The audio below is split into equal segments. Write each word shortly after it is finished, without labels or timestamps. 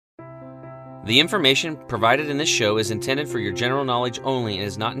The information provided in this show is intended for your general knowledge only and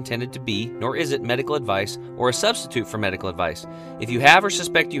is not intended to be, nor is it, medical advice or a substitute for medical advice. If you have or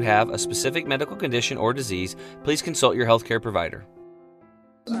suspect you have a specific medical condition or disease, please consult your healthcare provider.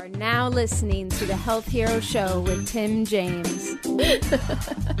 You are now listening to the Health Hero Show with Tim James.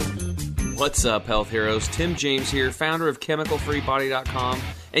 What's up, Health Heroes? Tim James here, founder of ChemicalFreeBody.com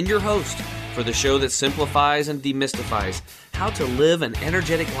and your host for the show that simplifies and demystifies how to live an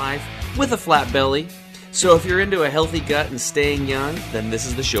energetic life with a flat belly. So if you're into a healthy gut and staying young, then this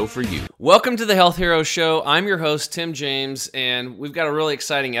is the show for you. Welcome to the Health Heroes Show. I'm your host, Tim James, and we've got a really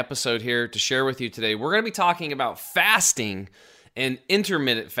exciting episode here to share with you today. We're going to be talking about fasting and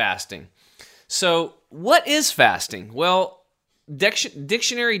intermittent fasting. So what is fasting? Well,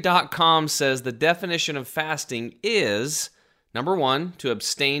 Dictionary.com says the definition of fasting is, number one, to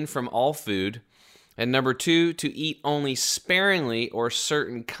abstain from all food, and number two, to eat only sparingly or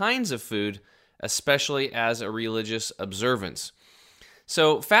certain kinds of food, especially as a religious observance.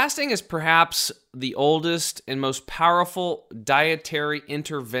 So fasting is perhaps the oldest and most powerful dietary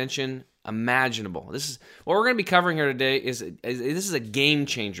intervention imaginable. This is what we're going to be covering here today. This is a game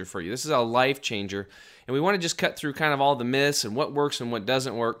changer for you. This is a life changer, and we want to just cut through kind of all the myths and what works and what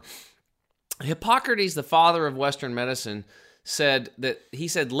doesn't work. Hippocrates, the father of Western medicine, said,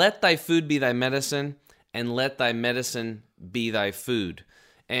 "Let thy food be thy medicine, and let thy medicine be thy food."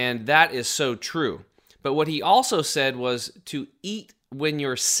 And that is so true. But what he also said was to eat when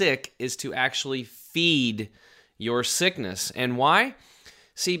you're sick is to actually feed your sickness. And why?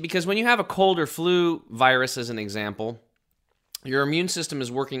 See, because when you have a cold or flu virus, as an example, your immune system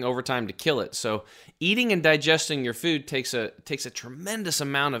is working overtime to kill it. So eating and digesting your food takes a tremendous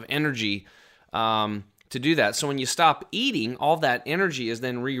amount of energy to do that. So when you stop eating, all that energy is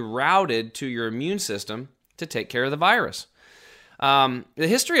then rerouted to your immune system to take care of the virus. The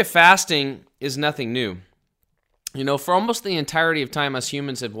history of fasting is nothing new. You know, for almost the entirety of time us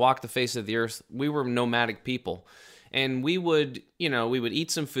humans have walked the face of the earth, we were nomadic people. And we would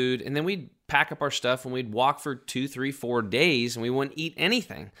eat some food, and then we'd pack up our stuff, and we'd walk for 2, 3, 4 days, and we wouldn't eat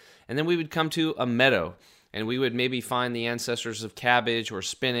anything. And then we would come to a meadow, and we would maybe find the ancestors of cabbage or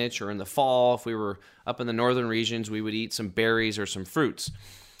spinach, or in the fall, if we were up in the northern regions, we would eat some berries or some fruits.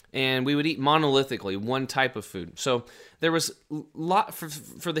 And we would eat monolithically, one type of food. So there was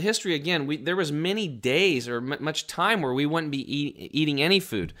for the history, again, there was many days or much time where we wouldn't be eating any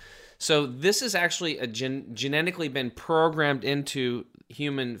food. So this is actually genetically been programmed into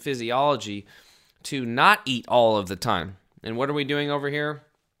human physiology to not eat all of the time. And what are we doing over here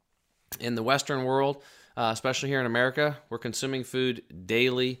in the Western world, especially here in America? We're consuming food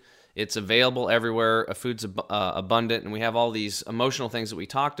daily. It's available everywhere. Food's abundant, and we have all these emotional things that we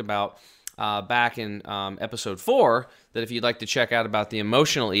talked about back in episode 4 that if you'd like to check out about the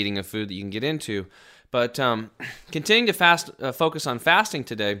emotional eating of food that you can get into. But continuing to focus on fasting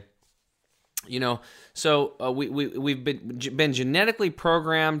today, we've been genetically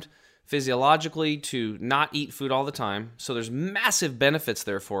programmed physiologically to not eat food all the time. So there's massive benefits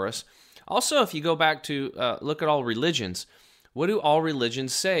there for us. Also, if you go back to look at all religions, what do all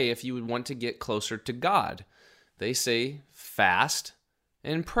religions say if you would want to get closer to God? They say fast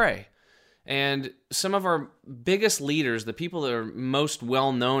and pray. And some of our biggest leaders, the people that are most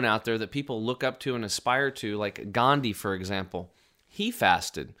well-known out there that people look up to and aspire to, like Gandhi, for example, he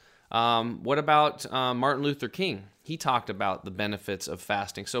fasted. What about Martin Luther King? He talked about the benefits of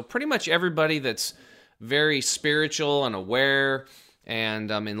fasting. So pretty much everybody that's very spiritual and aware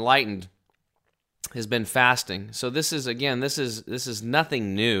and enlightened has been fasting. So this is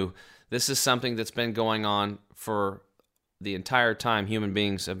nothing new. This is something that's been going on for the entire time human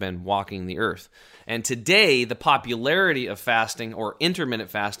beings have been walking the earth. And today, the popularity of fasting, or intermittent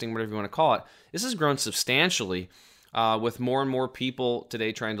fasting, whatever you want to call it, this has grown substantially with more and more people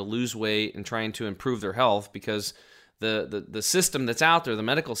today trying to lose weight and trying to improve their health because the system that's out there, the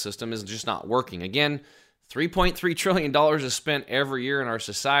medical system, is just not working. Again, $3.3 trillion is spent every year in our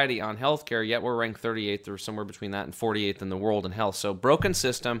society on healthcare, yet we're ranked 38th or somewhere between that and 48th in the world in health. So broken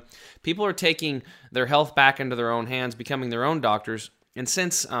system. People are taking their health back into their own hands, becoming their own doctors. And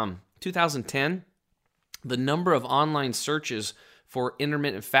since 2010, the number of online searches for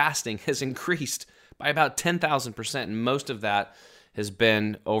intermittent fasting has increased by about 10,000%, and most of that has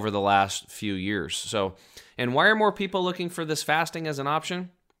been over the last few years. So, and why are more people looking for this fasting as an option?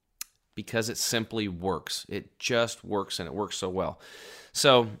 Because it simply works. It just works, and it works so well.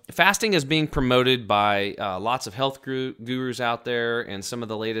 So fasting is being promoted by lots of health gurus out there and some of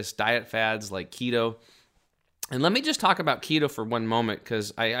the latest diet fads like keto. And let me just talk about keto for one moment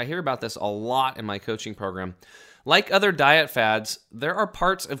because I hear about this a lot in my coaching program. Like other diet fads, there are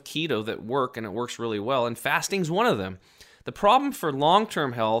parts of keto that work, and it works really well, and fasting's one of them. The problem for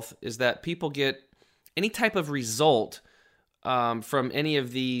long-term health is that people get any type of result from any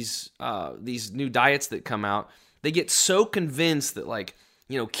of these new diets that come out. They get so convinced that, like,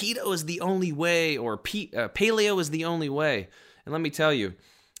 keto is the only way, or paleo is the only way. And let me tell you,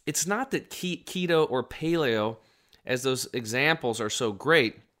 it's not that keto or paleo, as those examples are so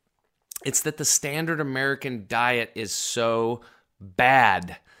great, it's that the standard American diet is so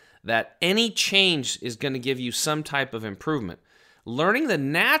bad that any change is going to give you some type of improvement. Learning the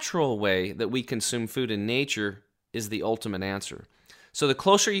natural way that we consume food in nature is the ultimate answer. So the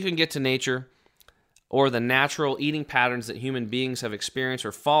closer you can get to nature, or the natural eating patterns that human beings have experienced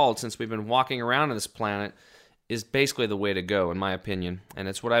or followed since we've been walking around on this planet, is basically the way to go, in my opinion. And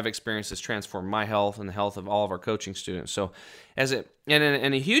it's what I've experienced has transformed my health and the health of all of our coaching students. So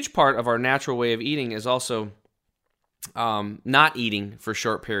and a huge part of our natural way of eating is also not eating for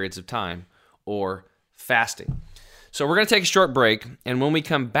short periods of time, or fasting. So we're going to take a short break, and when we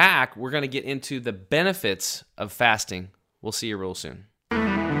come back, we're going to get into the benefits of fasting. We'll see you real soon.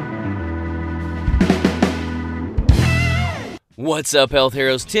 What's up, health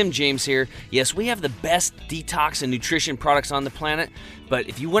heroes? Tim James here. Yes, we have the best detox and nutrition products on the planet, but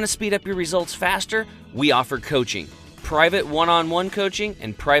if you want to speed up your results faster, we offer coaching, private one-on-one coaching,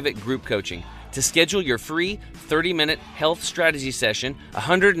 and private group coaching. To schedule your free 30-minute health strategy session,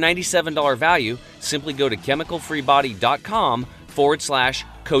 $197 value, simply go to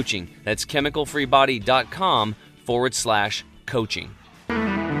chemicalfreebody.com/coaching. That's chemicalfreebody.com/coaching.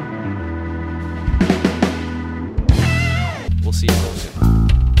 We'll see you real soon.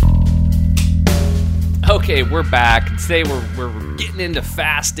 Okay, we're back. Today we're getting into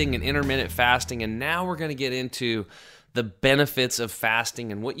fasting and intermittent fasting, and now we're going to get into the benefits of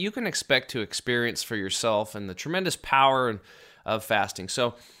fasting and what you can expect to experience for yourself, and the tremendous power of fasting.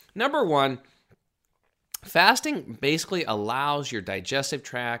 So, number one, fasting basically allows your digestive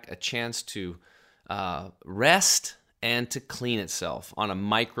tract a chance to rest and to clean itself on a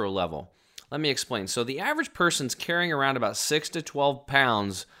micro level. Let me explain. So the average person's carrying around about 6 to 12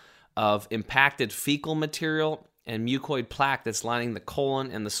 pounds of impacted fecal material and mucoid plaque that's lining the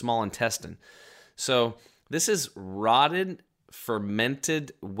colon and the small intestine. So this is rotted,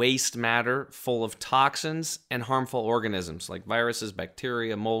 fermented waste matter full of toxins and harmful organisms like viruses,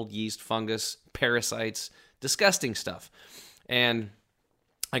 bacteria, mold, yeast, fungus, parasites, disgusting stuff. And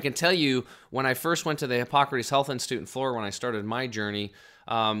I can tell you, when I first went to the Hippocrates Health Institute in Florida, when I started my journey,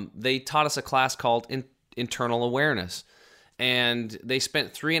 they taught us a class called Internal Awareness. And they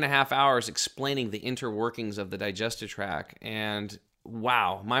spent 3.5 hours explaining the interworkings of the digestive tract. And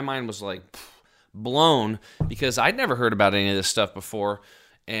wow, my mind was like blown, because I'd never heard about any of this stuff before.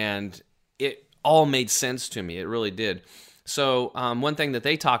 And it all made sense to me. It really did. So one thing that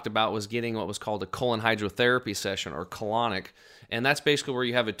they talked about was getting what was called a colon hydrotherapy session, or colonic. And that's basically where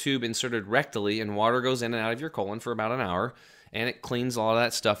you have a tube inserted rectally and water goes in and out of your colon for about an hour, and it cleans all of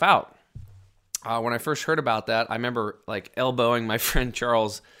that stuff out. When I first heard about that, I remember like elbowing my friend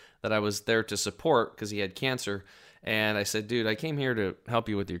Charles that I was there to support because he had cancer. And I said, dude, I came here to help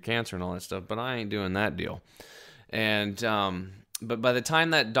you with your cancer and all that stuff, but I ain't doing that deal. And but by the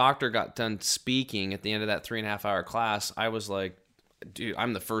time that doctor got done speaking at the end of that 3.5 hour class, I was like, dude,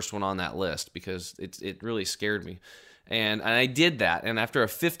 I'm the first one on that list, because it really scared me. And I did that. And after a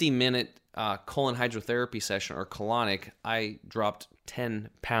 50-minute colon hydrotherapy session, or colonic, I dropped 10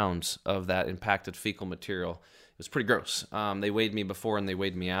 pounds of that impacted fecal material. It was pretty gross. They weighed me before and they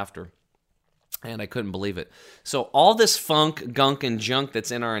weighed me after, and I couldn't believe it. So all this funk, gunk, and junk that's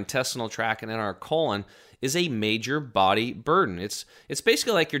in our intestinal tract and in our colon is a major body burden. It's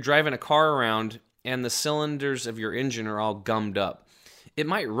basically like you're driving a car around and the cylinders of your engine are all gummed up. It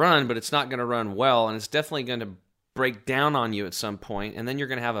might run, but it's not going to run well, and it's definitely going to break down on you at some point, and then you're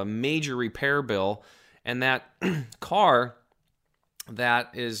going to have a major repair bill, and that car that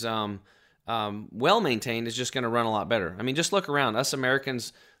is well-maintained is just going to run a lot better. I mean, just look around. Us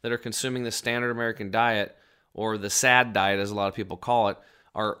Americans that are consuming the standard American diet, or the SAD diet as a lot of people call it,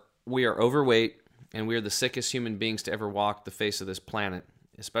 we are overweight, and we are the sickest human beings to ever walk the face of this planet,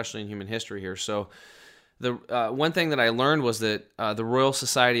 especially in human history here. So the one thing that I learned was that the Royal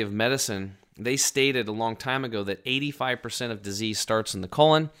Society of Medicine, they stated a long time ago that 85% of disease starts in the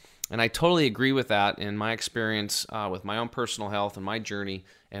colon, and I totally agree with that in my experience with my own personal health and my journey,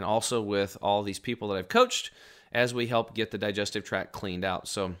 and also with all these people that I've coached as we help get the digestive tract cleaned out.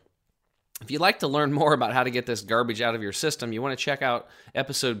 So if you'd like to learn more about how to get this garbage out of your system, you want to check out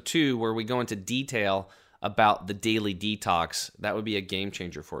episode 2, where we go into detail about the daily detox, that would be a game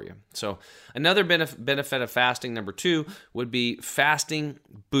changer for you. So another benefit of fasting, number 2, would be fasting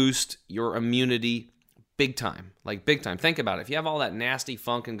boost your immunity big time. Like big time. Think about it. If you have all that nasty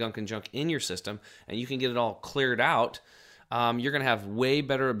funk and gunk and junk in your system and you can get it all cleared out, you're going to have way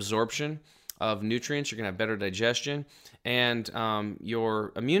better absorption of nutrients. You're going to have better digestion, and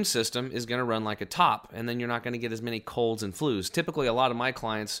your immune system is going to run like a top, and then you're not going to get as many colds and flus. Typically, a lot of my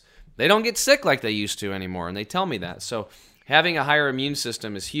clients, they don't get sick like they used to anymore, and they tell me that. So having a higher immune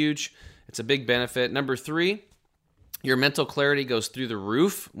system is huge. It's a big benefit. Number 3, your mental clarity goes through the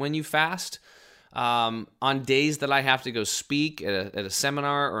roof when you fast. On days that I have to go speak at a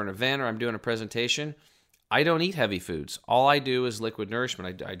seminar or an event, or I'm doing a presentation, I don't eat heavy foods. All I do is liquid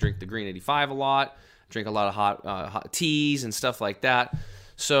nourishment. I drink the Green 85 a lot, drink a lot of hot teas and stuff like that.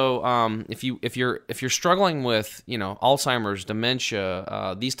 So if you're struggling with Alzheimer's,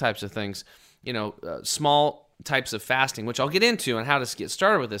 dementia, these types of things, small types of fasting, which I'll get into and how to get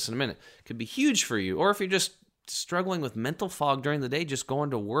started with this in a minute, could be huge for you. Or if you're just struggling with mental fog during the day, just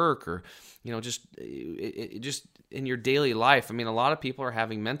going to work, or just in your daily life. I mean, a lot of people are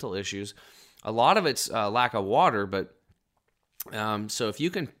having mental issues. A lot of it's lack of water, but so if you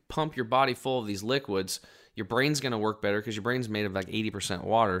can pump your body full of these liquids, your brain's going to work better because your brain's made of like 80%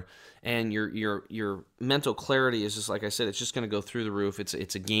 water, and your mental clarity is just, like I said, it's just going to go through the roof.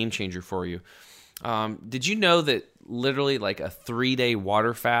 It's a game changer for you. Did you know that literally like a 3-day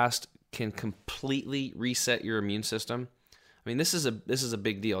water fast can completely reset your immune system? I mean, this is a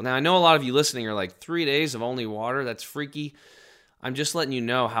big deal. Now, I know a lot of you listening are like, 3 days of only water? That's freaky. I'm just letting you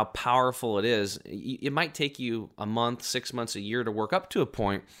know how powerful it is. It might take you a month, 6 months, a year to work up to a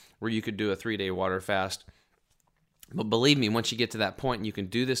point where you could do a 3-day water fast. But believe me, once you get to that point and you can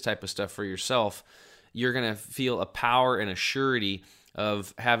do this type of stuff for yourself, you're going to feel a power and a surety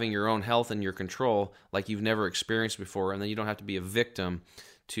of having your own health in your control like you've never experienced before. And then you don't have to be a victim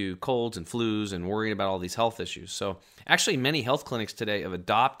to colds and flus and worrying about all these health issues. So actually, many health clinics today have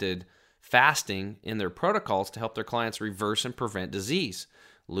adopted fasting in their protocols to help their clients reverse and prevent disease,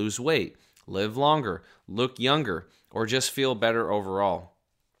 lose weight, live longer, look younger, or just feel better overall.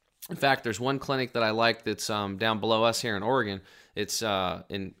 In fact, there's one clinic that I like that's down below us here in Oregon. It's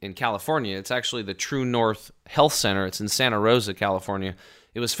in California. It's actually the True North Health Center. It's in Santa Rosa, California.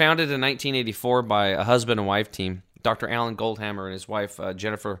 It was founded in 1984 by a husband and wife team, Dr. Alan Goldhammer and his wife,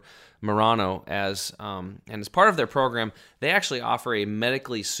 Jennifer Morano, and as part of their program, they actually offer a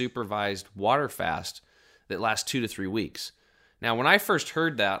medically supervised water fast that lasts 2 to 3 weeks. Now, when I first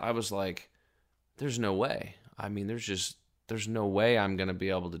heard that, I was like, there's no way. I mean, there's no way I'm going to be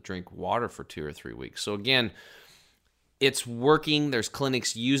able to drink water for 2 or 3 weeks. So again, it's working. There's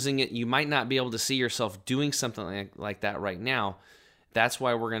clinics using it. You might not be able to see yourself doing something like that right now. That's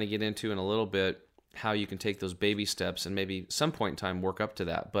why we're going to get into in a little bit how you can take those baby steps and maybe some point in time work up to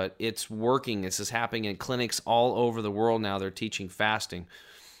that. But it's working. This is happening in clinics all over the world now. They're teaching fasting.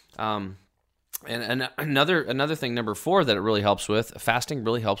 And another thing, number 4, that it really helps with, fasting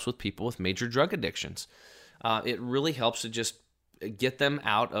really helps with people with major drug addictions. It really helps to just get them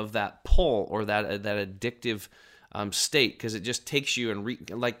out of that pull or that addictive state, because it just takes you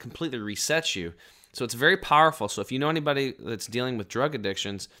and completely resets you. So it's very powerful. So if you know anybody that's dealing with drug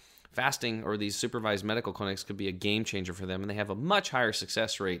addictions, fasting or these supervised medical clinics could be a game changer for them, and they have a much higher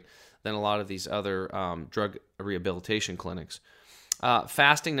success rate than a lot of these other drug rehabilitation clinics.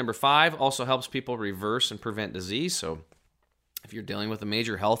 Fasting, number 5, also helps people reverse and prevent disease. So if you're dealing with a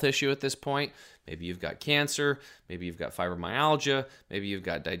major health issue at this point, maybe you've got cancer, maybe you've got fibromyalgia, maybe you've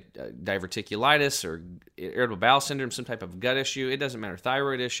got diverticulitis or irritable bowel syndrome, some type of gut issue, it doesn't matter,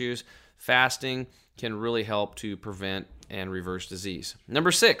 thyroid issues, fasting can really help to prevent and reverse disease.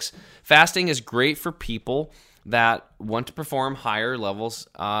 Number 6, fasting is great for people that want to perform higher levels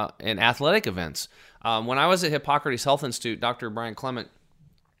in athletic events. When I was at Hippocrates Health Institute, Dr. Brian Clement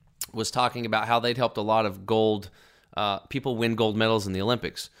was talking about how they'd helped a lot of people win gold medals in the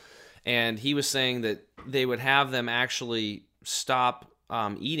Olympics. And he was saying that they would have them actually stop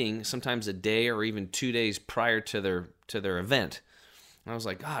eating sometimes a day or even 2 days prior to their event. And I was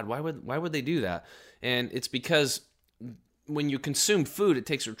like, God, why would they do that? And it's because when you consume food, it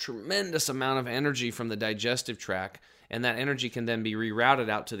takes a tremendous amount of energy from the digestive tract, and that energy can then be rerouted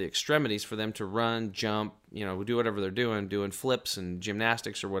out to the extremities for them to run, jump, do whatever they're doing flips and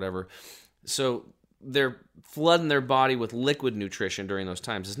gymnastics or whatever. So they're flooding their body with liquid nutrition during those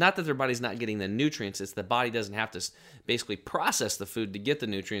times. It's not that their body's not getting the nutrients, it's the body doesn't have to basically process the food to get the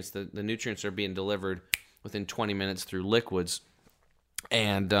nutrients. The nutrients are being delivered within 20 minutes through liquids.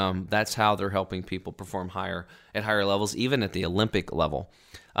 And that's how they're helping people perform at higher levels, even at the Olympic level.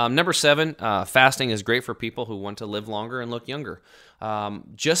 Number 7, fasting is great for people who want to live longer and look younger.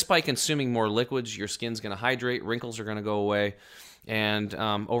 Just by consuming more liquids, your skin's going to hydrate, wrinkles are going to go away, and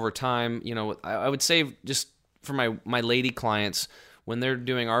over time, I would say just for my lady clients, when they're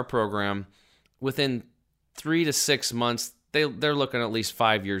doing our program, within 3 to 6 months, they're looking at least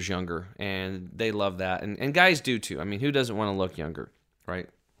 5 years younger, and they love that. And guys do too. I mean, who doesn't want to look younger, right?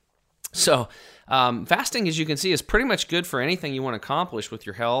 So fasting, as you can see, is pretty much good for anything you want to accomplish with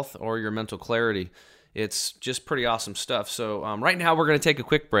your health or your mental clarity. It's just pretty awesome stuff. So right now we're going to take a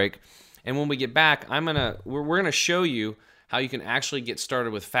quick break, and when we get back, we're going to show you how you can actually get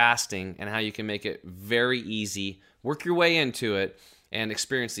started with fasting and how you can make it very easy, work your way into it, and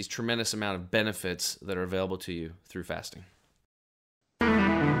experience these tremendous amount of benefits that are available to you through fasting.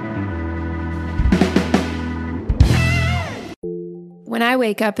 When I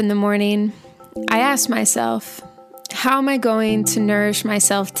wake up in the morning, I ask myself, how am I going to nourish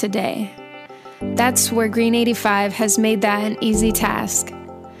myself today? That's where Green 85 has made that an easy task.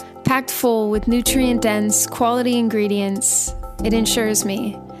 Packed full with nutrient-dense, quality ingredients, it ensures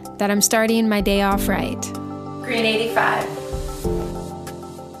me that I'm starting my day off right. Green 85.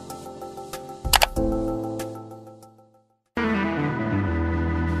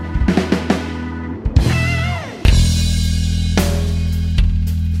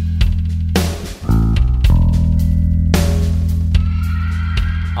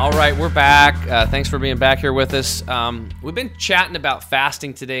 All right, we're back. Thanks for being back here with us. We've been chatting about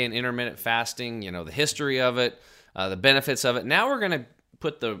fasting today and intermittent fasting, the history of it, the benefits of it. Now we're going to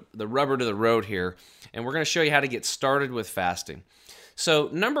put the rubber to the road here, and we're going to show you how to get started with fasting. So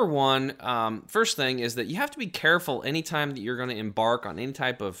number one, first thing is that you have to be careful anytime that you're going to embark on any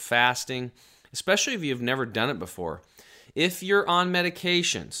type of fasting, especially if you've never done it before. If you're on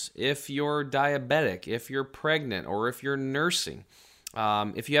medications, if you're diabetic, if you're pregnant, or if you're nursing,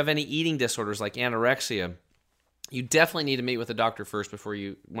 if you have any eating disorders like anorexia, you definitely need to meet with a doctor first before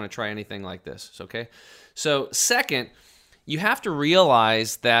you want to try anything like this, okay? So second, you have to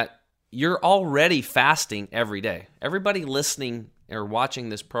realize that you're already fasting every day. Everybody listening or watching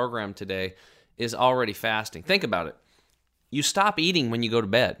this program today is already fasting. Think about it. You stop eating when you go to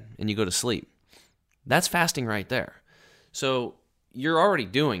bed and you go to sleep. That's fasting right there. So you're already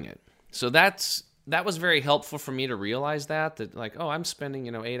doing it. So that was very helpful for me to realize that like, oh, I'm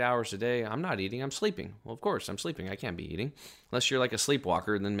spending, 8 hours a day. I'm not eating. I'm sleeping. Well, of course, I'm sleeping. I can't be eating. Unless you're like a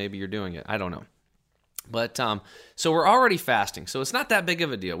sleepwalker, then maybe you're doing it. I don't know. But so we're already fasting. So it's not that big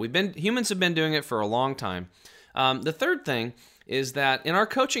of a deal. Humans have been doing it for a long time. The third thing is that in our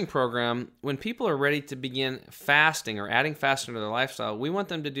coaching program, when people are ready to begin fasting or adding fasting to their lifestyle, we want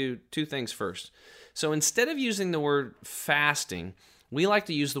them to do two things first. So instead of using the word fasting, we like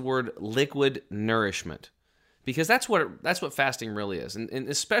to use the word liquid nourishment, because that's what fasting really is, and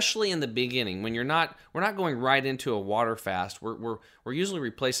especially in the beginning when we're not going right into a water fast. We're usually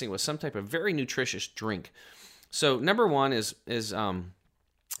replacing it with some type of very nutritious drink. So number one is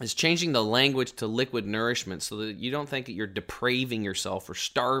changing the language to liquid nourishment, so that you don't think that you're depraving yourself or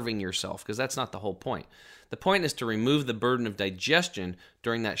starving yourself, because that's not the whole point. The point is to remove the burden of digestion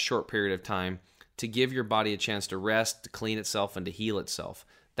during that short period of time, to give your body a chance to rest, to clean itself, and to heal itself.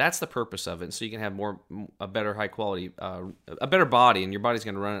 That's the purpose of it, so you can have a better high quality, a better body, and your body's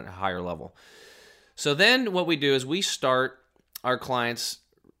going to run at a higher level. So then what we do is we start our clients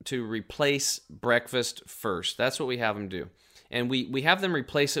to replace breakfast first. That's what we have them do. And we have them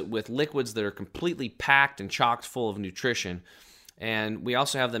replace it with liquids that are completely packed and chocked full of nutrition. And we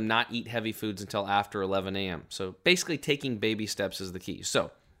also have them not eat heavy foods until after 11 a.m. So basically taking baby steps is the key.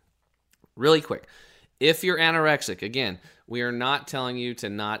 So really quick, if you're anorexic, again, we are not telling you to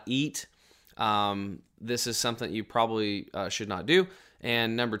not eat. This is something you probably should not do.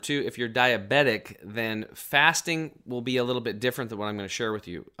 And number two, if you're diabetic, then fasting will be a little bit different than what I'm going to share with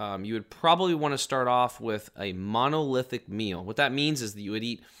you. You would probably want to start off with a monolithic meal. What that means is that you would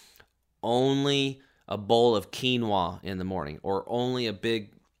eat only a bowl of quinoa in the morning, or only a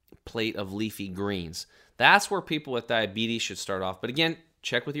big plate of leafy greens. That's where people with diabetes should start off. But again,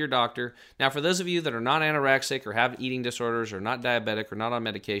 check with your doctor. Now, for those of you that are not anorexic or have eating disorders or not diabetic or not on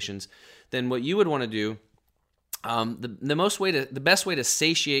medications, then what you would want to do, the best way to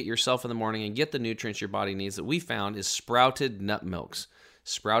satiate yourself in the morning and get the nutrients your body needs that we found is sprouted nut milks,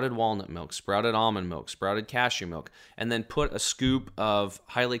 sprouted walnut milk, sprouted almond milk, sprouted cashew milk, and then put a scoop of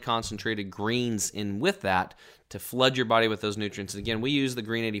highly concentrated greens in with that to flood your body with those nutrients. And again, we use the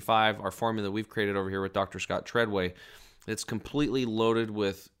Green 85, our formula we've created over here with Dr. Scott Treadway. It's completely loaded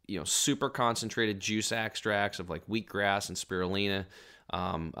with super concentrated juice extracts of like wheatgrass and spirulina.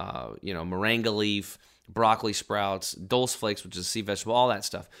 moringa leaf, broccoli sprouts, dulse flakes, which is a sea vegetable, all that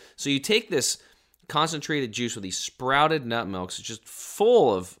stuff. So you take this concentrated juice with these sprouted nut milks. It's just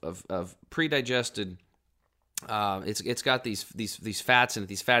full of pre-digested. It's got these fats in it,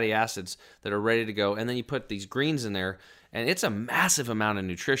 these fatty acids that are ready to go, and then you put these greens in there, and it's a massive amount of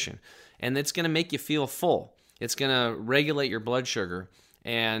nutrition, and it's going to make you feel full. It's going to regulate your blood sugar,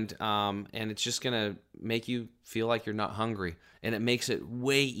 and it's just going to make you feel like you're not hungry, and it makes it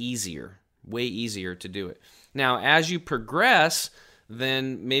way easier to do it. Now, as you progress,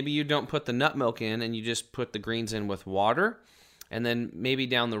 then maybe you don't put the nut milk in, and you just put the greens in with water, and then maybe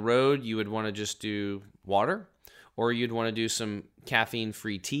down the road you would want to just do water, or you'd want to do some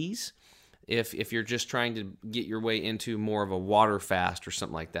caffeine-free teas if you're just trying to get your way into more of a water fast or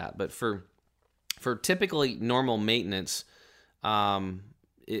something like that. But for typically normal maintenance, the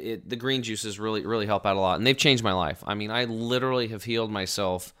green juices really help out a lot, and they've changed my life. I mean, I literally have healed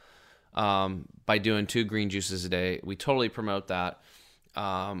myself by doing 2 green juices a day. We totally promote that.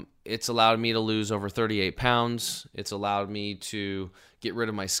 It's allowed me to lose over 38 pounds. It's allowed me to get rid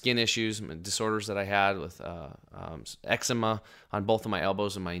of my skin issues, my disorders that I had with eczema on both of my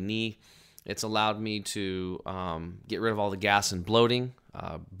elbows and my knee. It's allowed me to get rid of all the gas and bloating,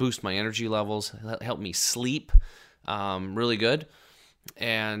 boost my energy levels, help me sleep really good,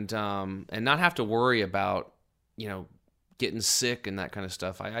 and not have to worry about, getting sick and that kind of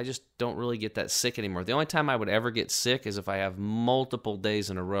stuff. I just don't really get that sick anymore. The only time I would ever get sick is if I have multiple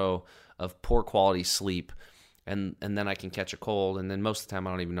days in a row of poor quality sleep, and then I can catch a cold, and then most of the time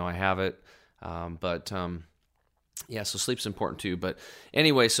I don't even know I have it. So sleep's important too. But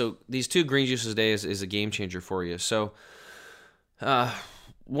anyway, so these 2 green juices a day is a game changer for you. So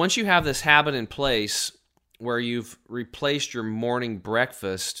once you have this habit in place where you've replaced your morning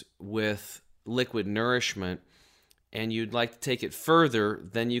breakfast with liquid nourishment, and you'd like to take it further,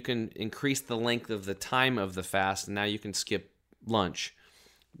 then you can increase the length of the time of the fast, and now you can skip lunch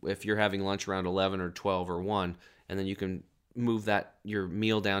if you're having lunch around 11 or 12 or 1, and then you can move your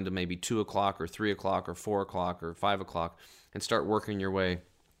meal down to maybe 2 o'clock or 3 o'clock or 4 o'clock or 5 o'clock and start working your way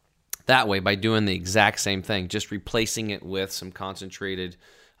that way by doing the exact same thing, just replacing it with some concentrated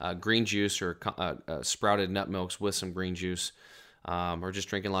green juice or sprouted nut milks with some green juice, or just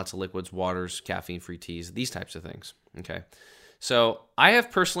drinking lots of liquids, waters, caffeine-free teas, these types of things. Okay, so I have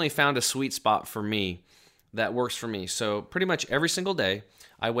personally found a sweet spot for me that works for me. So pretty much every single day,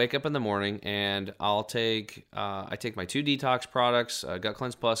 I wake up in the morning and I take my 2 detox products, Gut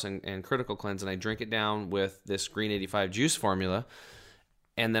Cleanse Plus and Critical Cleanse, and I drink it down with this Green 85 juice formula,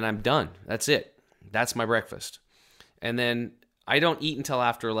 and then I'm done. That's it. That's my breakfast. And then I don't eat until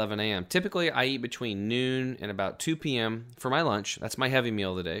after 11 a.m. Typically, I eat between noon and about 2 p.m. for my lunch. That's my heavy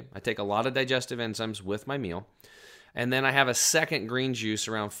meal of the day. I take a lot of digestive enzymes with my meal. And then I have a second green juice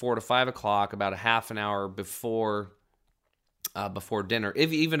around 4 to 5 o'clock, about a half an hour before dinner,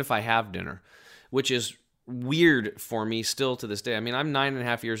 even if I have dinner, which is weird for me still to this day. I mean, I'm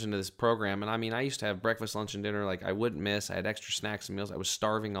 9.5 years into this program, and I mean, I used to have breakfast, lunch, and dinner like I wouldn't miss. I had extra snacks and meals. I was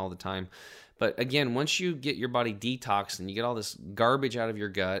starving all the time. But again, once you get your body detoxed and you get all this garbage out of your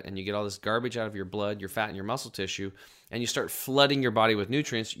gut and you get all this garbage out of your blood, your fat, and your muscle tissue, and you start flooding your body with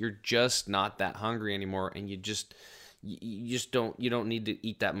nutrients, you're just not that hungry anymore, and you don't need to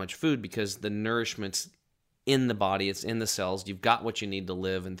eat that much food because the nourishment's in the body, it's in the cells. You've got what you need to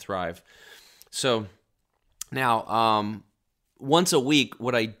live and thrive. So now, once a week,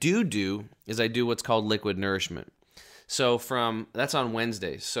 what I do is I do what's called liquid nourishment. So that's on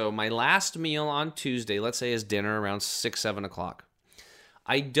Wednesday. So my last meal on Tuesday, let's say, is dinner around 6, 7 o'clock.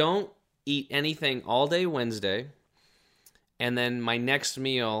 I don't eat anything all day Wednesday, and then my next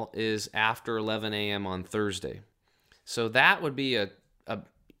meal is after 11 a.m. on Thursday. So that would be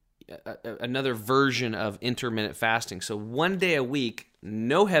another version of intermittent fasting. So 1 day a week,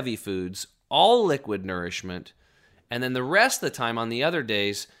 no heavy foods, all liquid nourishment, and then the rest of the time on the other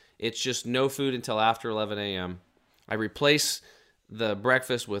days, it's just no food until after 11 a.m. I replace the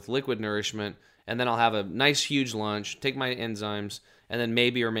breakfast with liquid nourishment, and then I'll have a nice huge lunch, take my enzymes, and then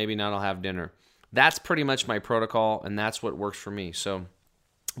maybe or maybe not I'll have dinner. That's pretty much my protocol, and that's what works for me. So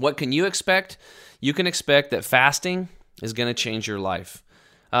what can you expect? You can expect that fasting is going to change your life.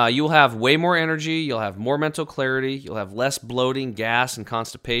 You'll have way more energy. You'll have more mental clarity. You'll have less bloating, gas, and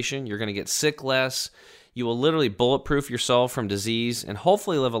constipation. You're going to get sick less. You will literally bulletproof yourself from disease and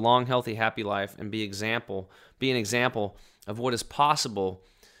hopefully live a long, healthy, happy life and be an example of what is possible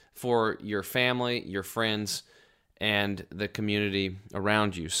for your family, your friends, and the community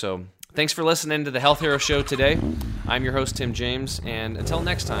around you. So thanks for listening to the Health Hero Show today. I'm your host, Tim James, and until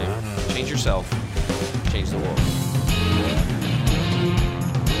next time, change yourself, change the world.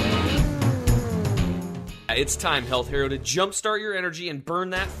 It's time, Health Hero, to jumpstart your energy and burn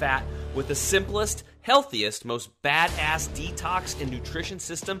that fat with the simplest, healthiest, most badass detox and nutrition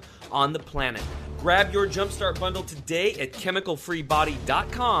system on the planet. Grab your Jumpstart bundle today at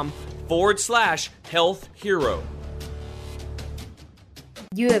chemicalfreebody.com/Health Hero.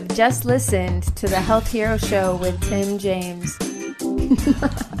 You have just listened to the Health Hero Show with Tim James.